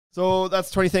So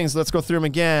that's 20 things. Let's go through them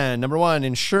again. Number 1,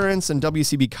 insurance and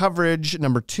WCB coverage.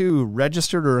 Number 2,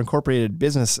 registered or incorporated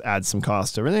business adds some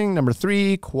cost to everything. Number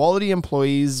 3, quality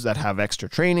employees that have extra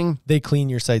training. They clean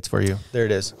your sites for you. There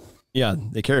it is. Yeah,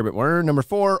 they carry a bit more. Number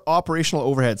 4, operational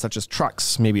overhead, such as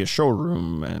trucks, maybe a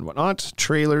showroom and whatnot,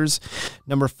 trailers.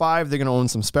 Number 5, they're going to own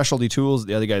some specialty tools that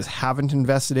the other guys haven't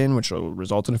invested in, which will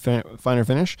result in a finer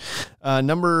finish.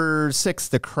 Number 6,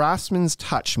 the craftsman's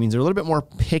touch means they're a little bit more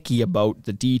picky about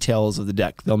the details of the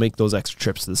deck. They'll make those extra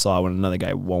trips to the saw when another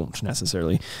guy won't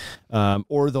necessarily.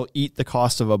 Or they'll eat the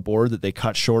cost of a board that they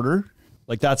cut shorter.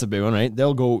 Like, that's a big one, right?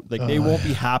 They'll go, like, they won't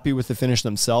be happy with the finish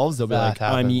themselves. They'll be like,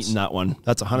 I'm eating that one.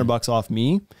 That's $100 off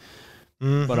me,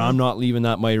 but I'm not leaving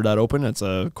that miter that open. It's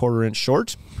a 1/4 inch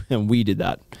short, and we did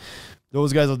that.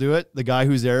 Those guys will do it. The guy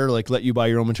who's there, like, let you buy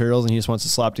your own materials and he just wants to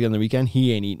slap together on the weekend,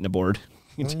 he ain't eating a board.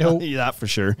 I can tell you that for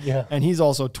sure. Yeah. And he's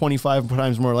also 25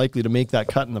 times more likely to make that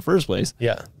cut in the first place.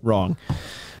 Yeah. Wrong.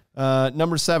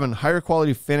 Number 7, higher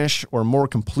quality finish or more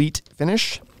complete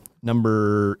finish.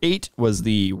 Number 8 was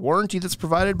the warranty that's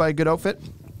provided by a good outfit.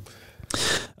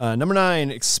 Number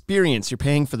 9, experience. You're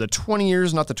paying for the 20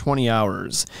 years, not the 20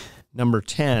 hours. Number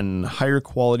 10, higher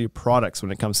quality products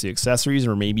when it comes to the accessories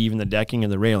or maybe even the decking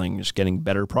and the railing, just getting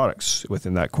better products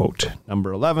within that quote.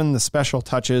 Number 11, the special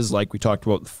touches, like we talked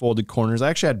about, the folded corners. I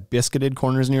actually had biscuited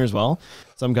corners in here as well.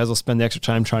 Some guys will spend the extra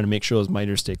time trying to make sure those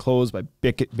miters stay closed by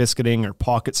biscuiting or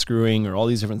pocket screwing or all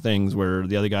these different things, where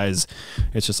the other guys,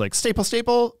 it's just like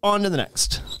staple, on to the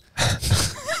next.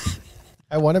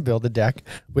 I want to build a deck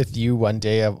with you one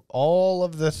day of all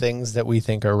of the things that we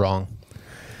think are wrong.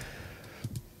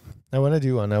 I want to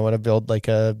do one. I want to build like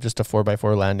just a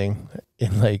 4x4 landing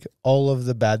in like all of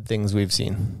the bad things we've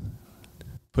seen.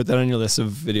 Put that on your list of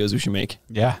videos we should make.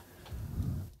 Yeah.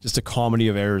 Just a comedy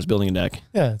of errors building a deck.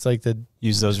 Yeah, it's like the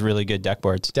Use those really good deck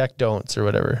boards. deck don'ts or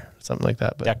whatever, something like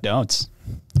that. But Deck don'ts.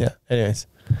 yeah, anyways.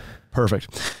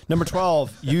 Perfect. Number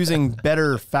 12, using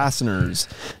better fasteners.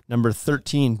 Number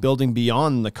 13, building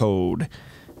beyond the code.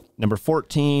 Number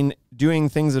 14, doing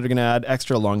things that are going to add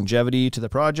extra longevity to the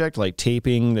project, like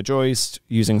taping the joist,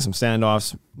 using some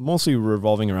standoffs, mostly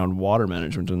revolving around water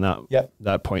management and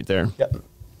that point there. Yep.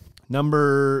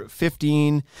 Number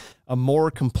 15, a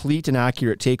more complete and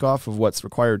accurate takeoff of what's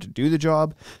required to do the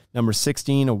job. Number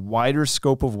 16, a wider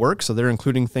scope of work. So they're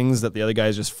including things that the other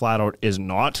guys just flat out is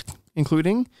not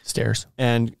including. Stairs.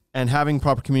 And having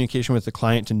proper communication with the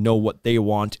client to know what they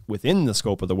want within the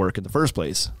scope of the work in the first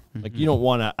place. Mm-hmm. Like, you don't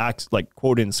want to act like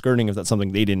quote in skirting if that's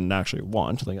something they didn't actually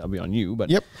want. Like, that'll be on you. But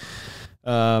yep.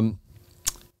 And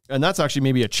that's actually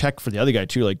maybe a check for the other guy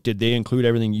too. Like, did they include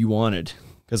everything you wanted?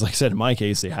 Because like I said, in my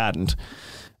case, they hadn't.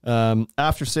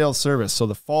 After sales service. So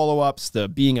the follow-ups, the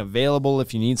being available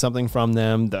if you need something from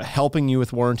them, the helping you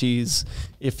with warranties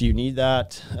if you need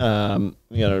that.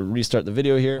 We got to restart the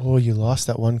video here. Oh, you lost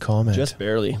that one comment. Just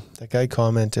barely. That guy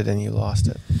commented and you lost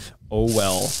it. Oh,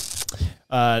 well.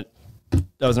 That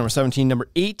was number 17. Number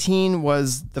 18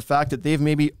 was the fact that they've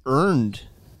maybe earned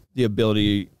the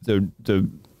ability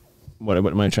what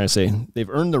am I trying to say? They've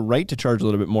earned the right to charge a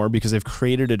little bit more because they've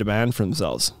created a demand for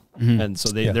themselves. Mm-hmm. And so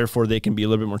therefore they can be a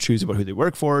little bit more choosy about who they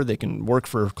work for. They can work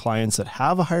for clients that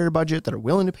have a higher budget, that are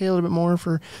willing to pay a little bit more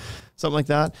for something like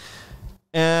that.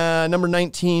 And number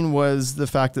 19 was the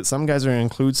fact that some guys are going to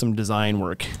include some design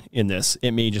work in this.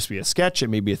 It may just be a sketch. It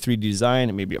may be a 3D design.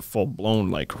 It may be a full-blown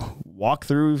like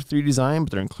walkthrough 3D design, but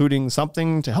they're including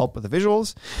something to help with the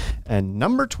visuals. And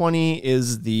number 20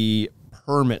 is the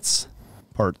permits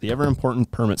part, the ever important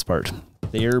permits part.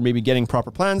 They are maybe getting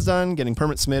proper plans done, getting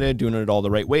permits submitted, doing it all the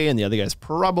right way, and the other guy's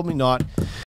probably not.